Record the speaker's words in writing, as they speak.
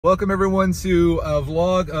Welcome everyone to a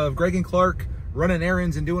vlog of Greg and Clark running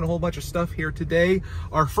errands and doing a whole bunch of stuff here today.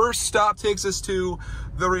 Our first stop takes us to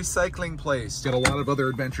the recycling place. Got a lot of other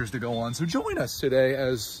adventures to go on, so join us today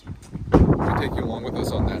as we take you along with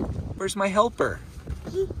us on that. Where's my helper?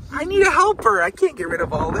 I need a helper. I can't get rid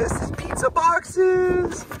of all this. It's pizza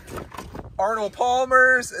boxes, Arnold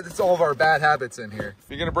Palmer's. It's all of our bad habits in here. If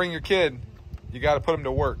you're gonna bring your kid, you gotta put him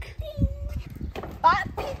to work.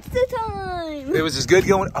 Pizza time! It was as good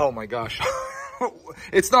going. Oh my gosh.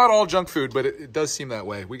 It's not all junk food, but it does seem that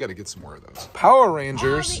way. We got to get some more of those. Power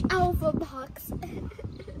Rangers. The Alpha box.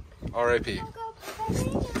 R.I.P.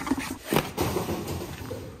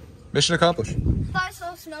 Mission accomplished. I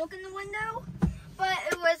saw smoke in the window, but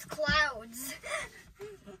it was clouds.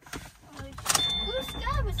 Blue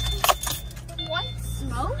sky was white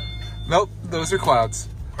smoke? Nope, those are clouds.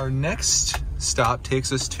 Our next stop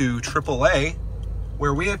takes us to AAA,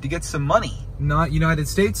 where we have to get some money. Not United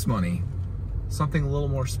States money. Something a little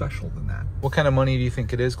more special than that. What kind of money do you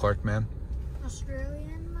think it is, Clark, man?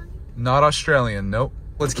 Australian money? Not Australian, nope.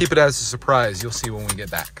 Let's keep it as a surprise. You'll see when we get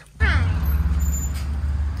back.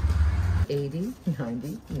 80,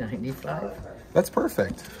 90, 95. That's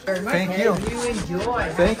perfect. Thank you. You enjoy.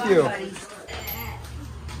 Thank you.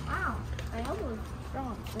 Wow, I almost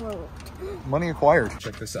dropped. Money acquired.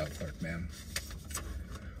 Check this out, Clark, man.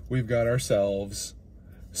 We've got ourselves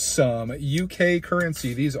some UK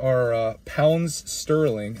currency. These are pounds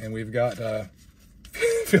sterling, and we've got, I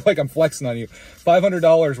feel like I'm flexing on you,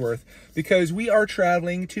 $500 worth, because we are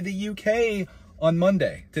traveling to the UK on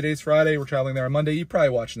Monday. Today's Friday, we're traveling there on Monday. You're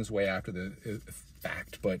probably watching this way after the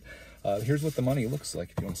fact, but here's what the money looks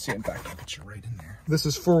like if you want to see it. In fact, I'll put you right in there. This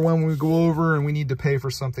is for when we go over and we need to pay for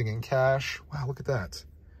something in cash. Wow, look at that.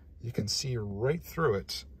 You can see right through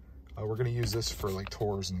it. We're going to use this for like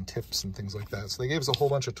tours and tips and things like that. So they gave us a whole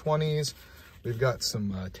bunch of 20s. We've got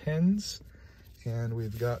some 10s, and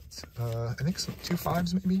we've got, I think some 2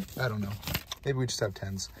 5s maybe. I don't know. Maybe we just have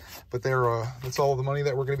 10s. But that's all the money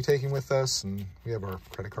that we're going to be taking with us, and we have our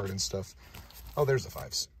credit card and stuff. Oh, there's the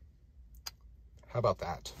 5s. How about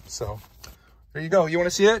that? So there you go. You want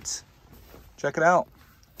to see it? Check it out.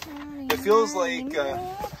 It feels like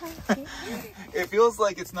it feels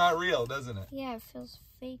like it's not real, doesn't it? Yeah, it feels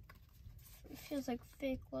fake. It feels like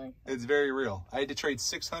fake life. It's very real. I had to trade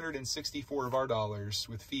 664 of our dollars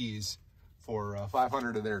with fees for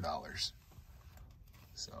 500 of their dollars.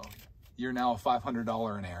 So you're now a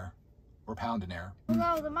 $500 in air, or pound in air.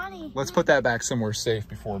 No, the money. Let's put that back somewhere safe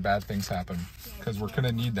before bad things happen, because we're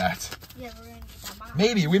gonna need that. Yeah, we're gonna need that money.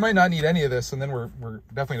 Maybe we might not need any of this, and then we're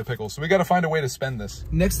definitely in a pickle. So we got to find a way to spend this.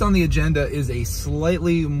 Next on the agenda is a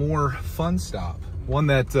slightly more fun stop. One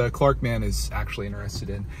that Clark man is actually interested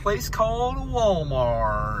in. A place called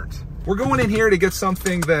Walmart. We're going in here to get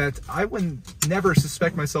something that I would never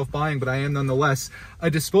suspect myself buying, but I am nonetheless. A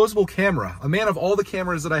disposable camera. A man of all the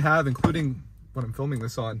cameras that I have, including what I'm filming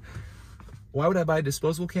this on. Why would I buy a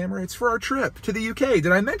disposable camera? It's for our trip to the UK.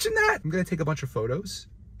 Did I mention that? I'm going to take a bunch of photos,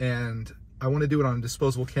 and I want to do it on a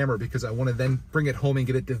disposable camera because I want to then bring it home and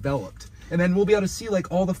get it developed. And then we'll be able to see like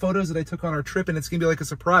all the photos that I took on our trip, and it's gonna be like a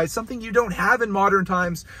surprise, something you don't have in modern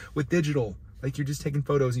times with digital. Like you're just taking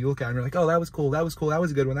photos and you look at them and you're like, oh, that was cool, that was cool, that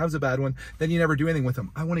was a good one, that was a bad one. Then you never do anything with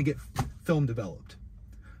them. I wanna get film developed.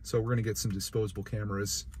 So we're gonna get some disposable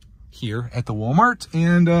cameras here at the Walmart,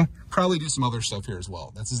 and probably do some other stuff here as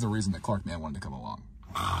well. This is the reason that Clark man wanted to come along.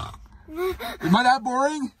 Am I that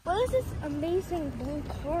boring? What is this amazing blue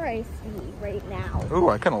car I see right now? Oh,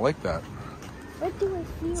 I kind of like that. What do I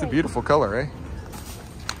see? It's a beautiful color, eh?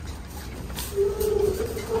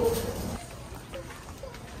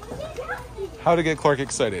 How to get Clark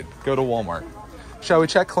excited? Go to Walmart. Shall we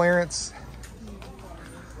check clearance?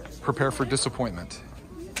 Prepare for disappointment.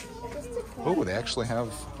 Oh, they actually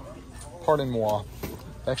have, pardon moi,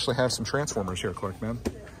 they actually have some Transformers here, Clark, man.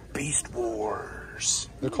 Beast Wars.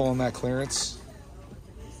 They're calling that clearance.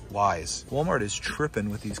 Lies. Walmart is tripping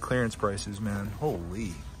with these clearance prices, man.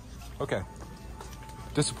 Holy. Okay.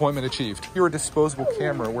 Disappointment achieved. If you were a disposable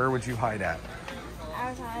camera, where would you hide at?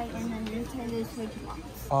 Outside in the Nintendo Switch box.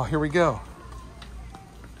 Oh, here we go.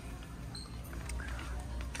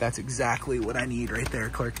 That's exactly what I need right there,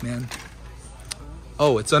 Clark, man.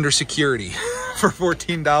 Oh, it's under security for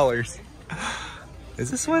 $14.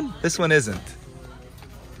 Is this one? This one isn't.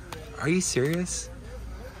 Are you serious?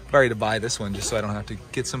 I'm ready to buy this one just so I don't have to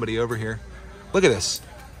get somebody over here. Look at this.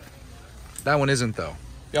 That one isn't though.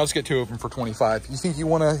 Yeah, I'll just get 2 of them for 25. You think you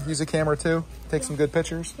want to use a camera too? Take some good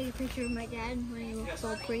pictures? Take a picture of my dad when he looks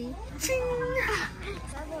all pretty. I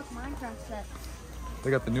love Minecraft set. They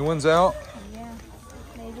got the new ones out? Yeah,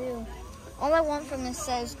 they do. All I want from this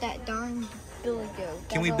says that darn Billy Goat.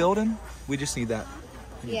 Can we build him? We just need that.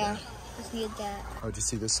 Yeah, just need that. Oh, did you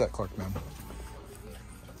see this set, Clark, man?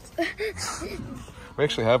 We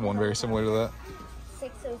actually have one very similar to that.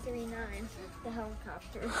 6039, the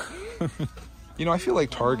helicopter. You know, I feel like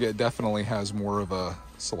Target definitely has more of a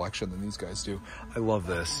selection than these guys do. I love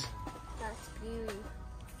this. That's beauty.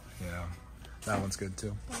 Yeah, that one's good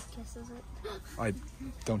too. Dad kisses it.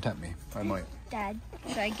 Don't tempt me. I might. Dad,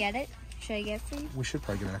 should I get it? Should I get it for you? We should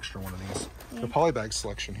probably get an extra one of these. Yeah. The polybag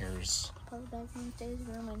selection here is Probably back these days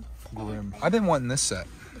ruined. grim. I've been wanting this set.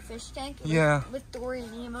 The fish tank? Yeah. With Dory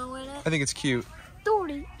and Nemo in it? I think it's cute.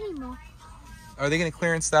 Dory, Nemo. Are they going to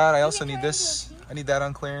clearance that? I also need this. I need that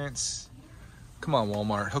on clearance. Come on,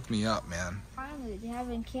 Walmart. Hook me up, man. Finally, they have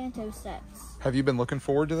Encanto sets. Have you been looking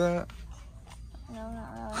forward to that? No,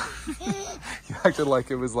 not really. You acted like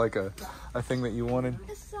it was like a thing that you wanted.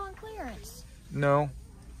 This is on clearance. No.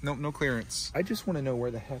 No clearance. I just want to know where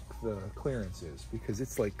the heck the clearance is because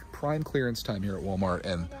it's like prime clearance time here at Walmart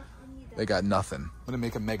and they got nothing. I'm going to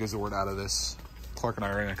make a Megazord out of this. Clark and I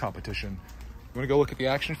are in a competition. You want to go look at the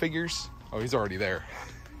action figures? Oh, he's already there.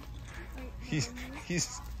 He's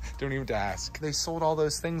don't even have to ask. They sold all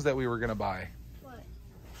those things that we were going to buy. What?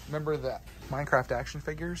 Remember the Minecraft action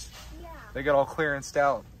figures? Yeah. They got all clearanced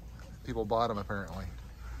out. People bought them apparently.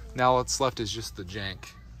 Now what's left is just the jank.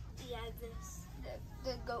 Yeah,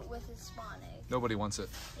 the goat with his spawn egg. Nobody wants it.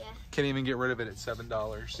 Yeah. Can't even get rid of it at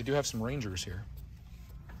 $7. They do have some Rangers here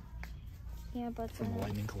Yeah, but from the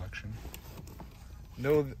Lightning collection.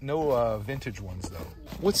 No vintage ones though.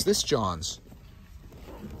 What's this, John's?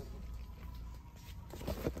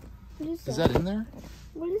 what Is that in there?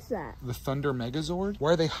 What is that? The Thunder Megazord?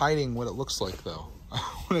 Why are they hiding what it looks like though? I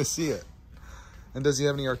want to see it. And does he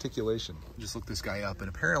have any articulation? Just look this guy up and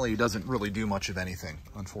apparently he doesn't really do much of anything,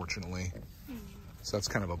 unfortunately. So that's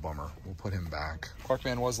kind of a bummer. We'll put him back.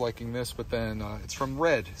 Clarkman was liking this, but then it's from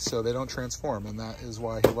Red, so they don't transform, and that is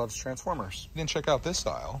why he loves Transformers. Then check out this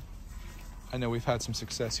aisle. I know we've had some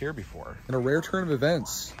success here before. In a rare turn of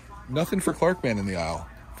events, nothing for Clarkman in the aisle.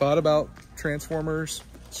 Thought about Transformers,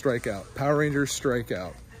 strikeout. Power Rangers,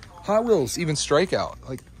 strikeout. Hot Wheels, even strikeout.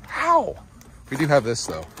 Like, how? We do have this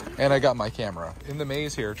though, and I got my camera. In the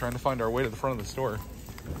maze here, trying to find our way to the front of the store.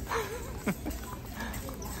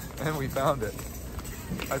 And we found it.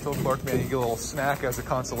 I told Clark, man, you get a little snack as a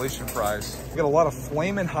consolation prize. We got a lot of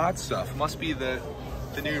flamin' hot stuff. Must be the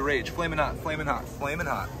new rage. Flamin' hot, flamin' hot, flamin'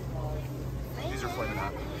 hot. These are flamin'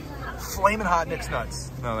 hot. Flamin' hot Nick's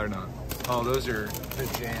nuts. No, they're not. Oh, those are the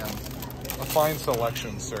jams. A fine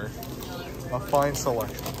selection, sir. A fine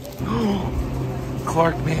selection.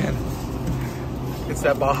 Clark, man. It's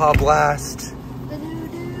that Baja Blast. The new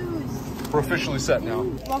dudes. We're officially set now.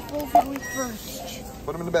 Buffalo Billy first.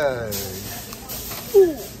 Put them in the bag.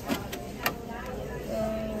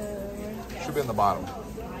 Should be in the bottom. How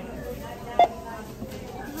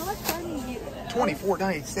much money do you get?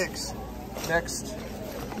 $24.96. Next.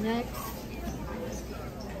 Next.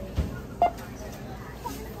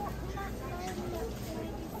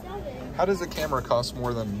 How does a camera cost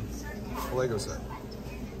more than a Lego set?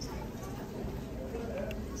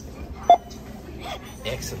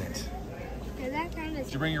 Excellent. Is that kind of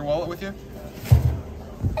Did you bring your wallet with you?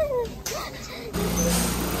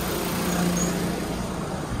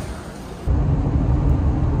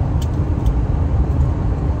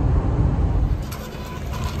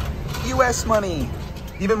 US money,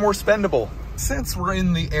 even more spendable. Since we're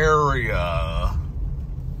in the area,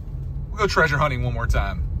 we'll go treasure hunting one more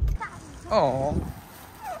time. Oh,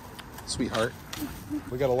 sweetheart.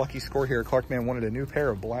 We got a lucky score here. Clarkman wanted a new pair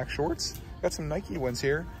of black shorts. Got some Nike ones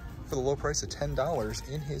here for the low price of $10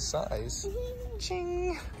 in his size.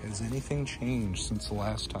 Ching. Has anything changed since the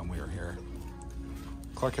last time we were here?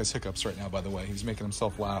 Clark has hiccups right now, by the way. He's making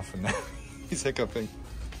himself laugh and now he's hiccuping.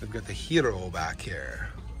 We've got the Hero back here.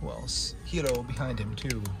 Who else? Hero behind him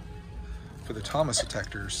too. For the Thomas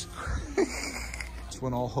detectors. It's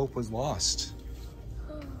when all hope was lost.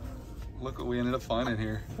 Look what we ended up finding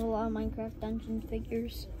here. a lot of Minecraft Dungeon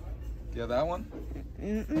figures. Yeah, that one?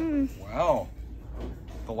 Mm-mm. Wow.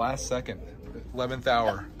 The last second, 11th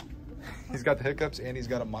hour. He's got the hiccups and he's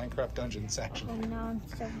got a Minecraft Dungeon section. And now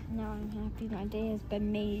I'm happy my day has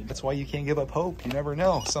been made. That's why you can't give up hope. You never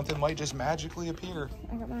know. Something might just magically appear.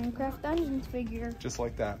 I got Minecraft Dungeons figure. Just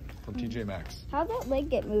like that from TJ Maxx. How'd that leg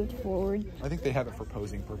get moved forward? I think they have it for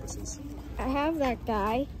posing purposes. I have that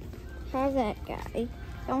guy. Have that guy.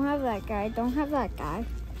 Don't have that guy. Don't have that guy.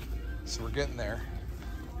 So we're getting there.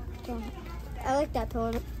 Don't. I like that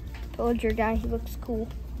pillager guy. He looks cool.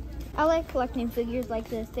 I like collecting figures like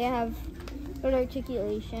this. They have good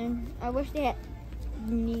articulation. I wish they had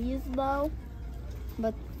knees though,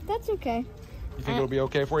 but that's okay. You think it'll be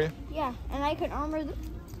okay for you? Yeah, and I can armor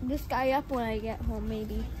this guy up when I get home,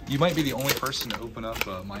 maybe. You might be the only person to open up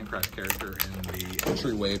a Minecraft character in the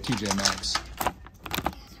entryway of TJ Maxx.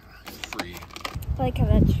 Free. I like how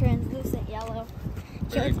that's translucent yellow.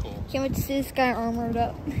 Very cool. Can't wait to see this guy armored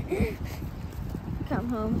up. Come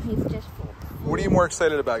home, he's just full. What are you more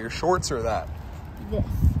excited about, your shorts or that? This.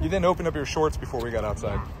 You didn't open up your shorts before we got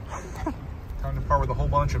outside. Yeah. Time to part with a whole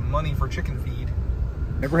bunch of money for chicken feed.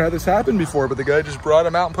 Never had this happen before, but the guy just brought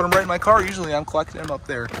them out and put them right in my car. Usually I'm collecting them up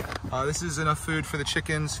there. This is enough food for the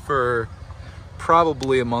chickens for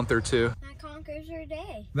probably a month or two. That conquers our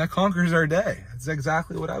day. That conquers our day. That's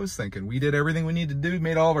exactly what I was thinking. We did everything we needed to do,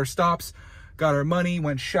 made all of our stops, got our money,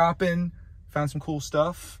 went shopping, found some cool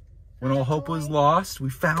stuff. When all hope was lost,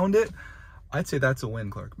 we found it. I'd say that's a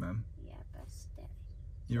win, Clark, man. Yeah, best day.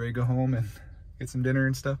 You ready to go home and get some dinner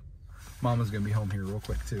and stuff? Mama's gonna be home here real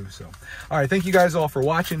quick too, so. All right, thank you guys all for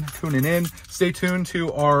watching, tuning in. Stay tuned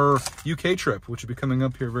to our UK trip, which will be coming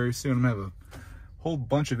up here very soon. I'm gonna have a whole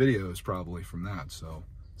bunch of videos probably from that, so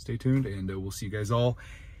stay tuned, and we'll see you guys all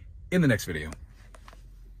in the next video.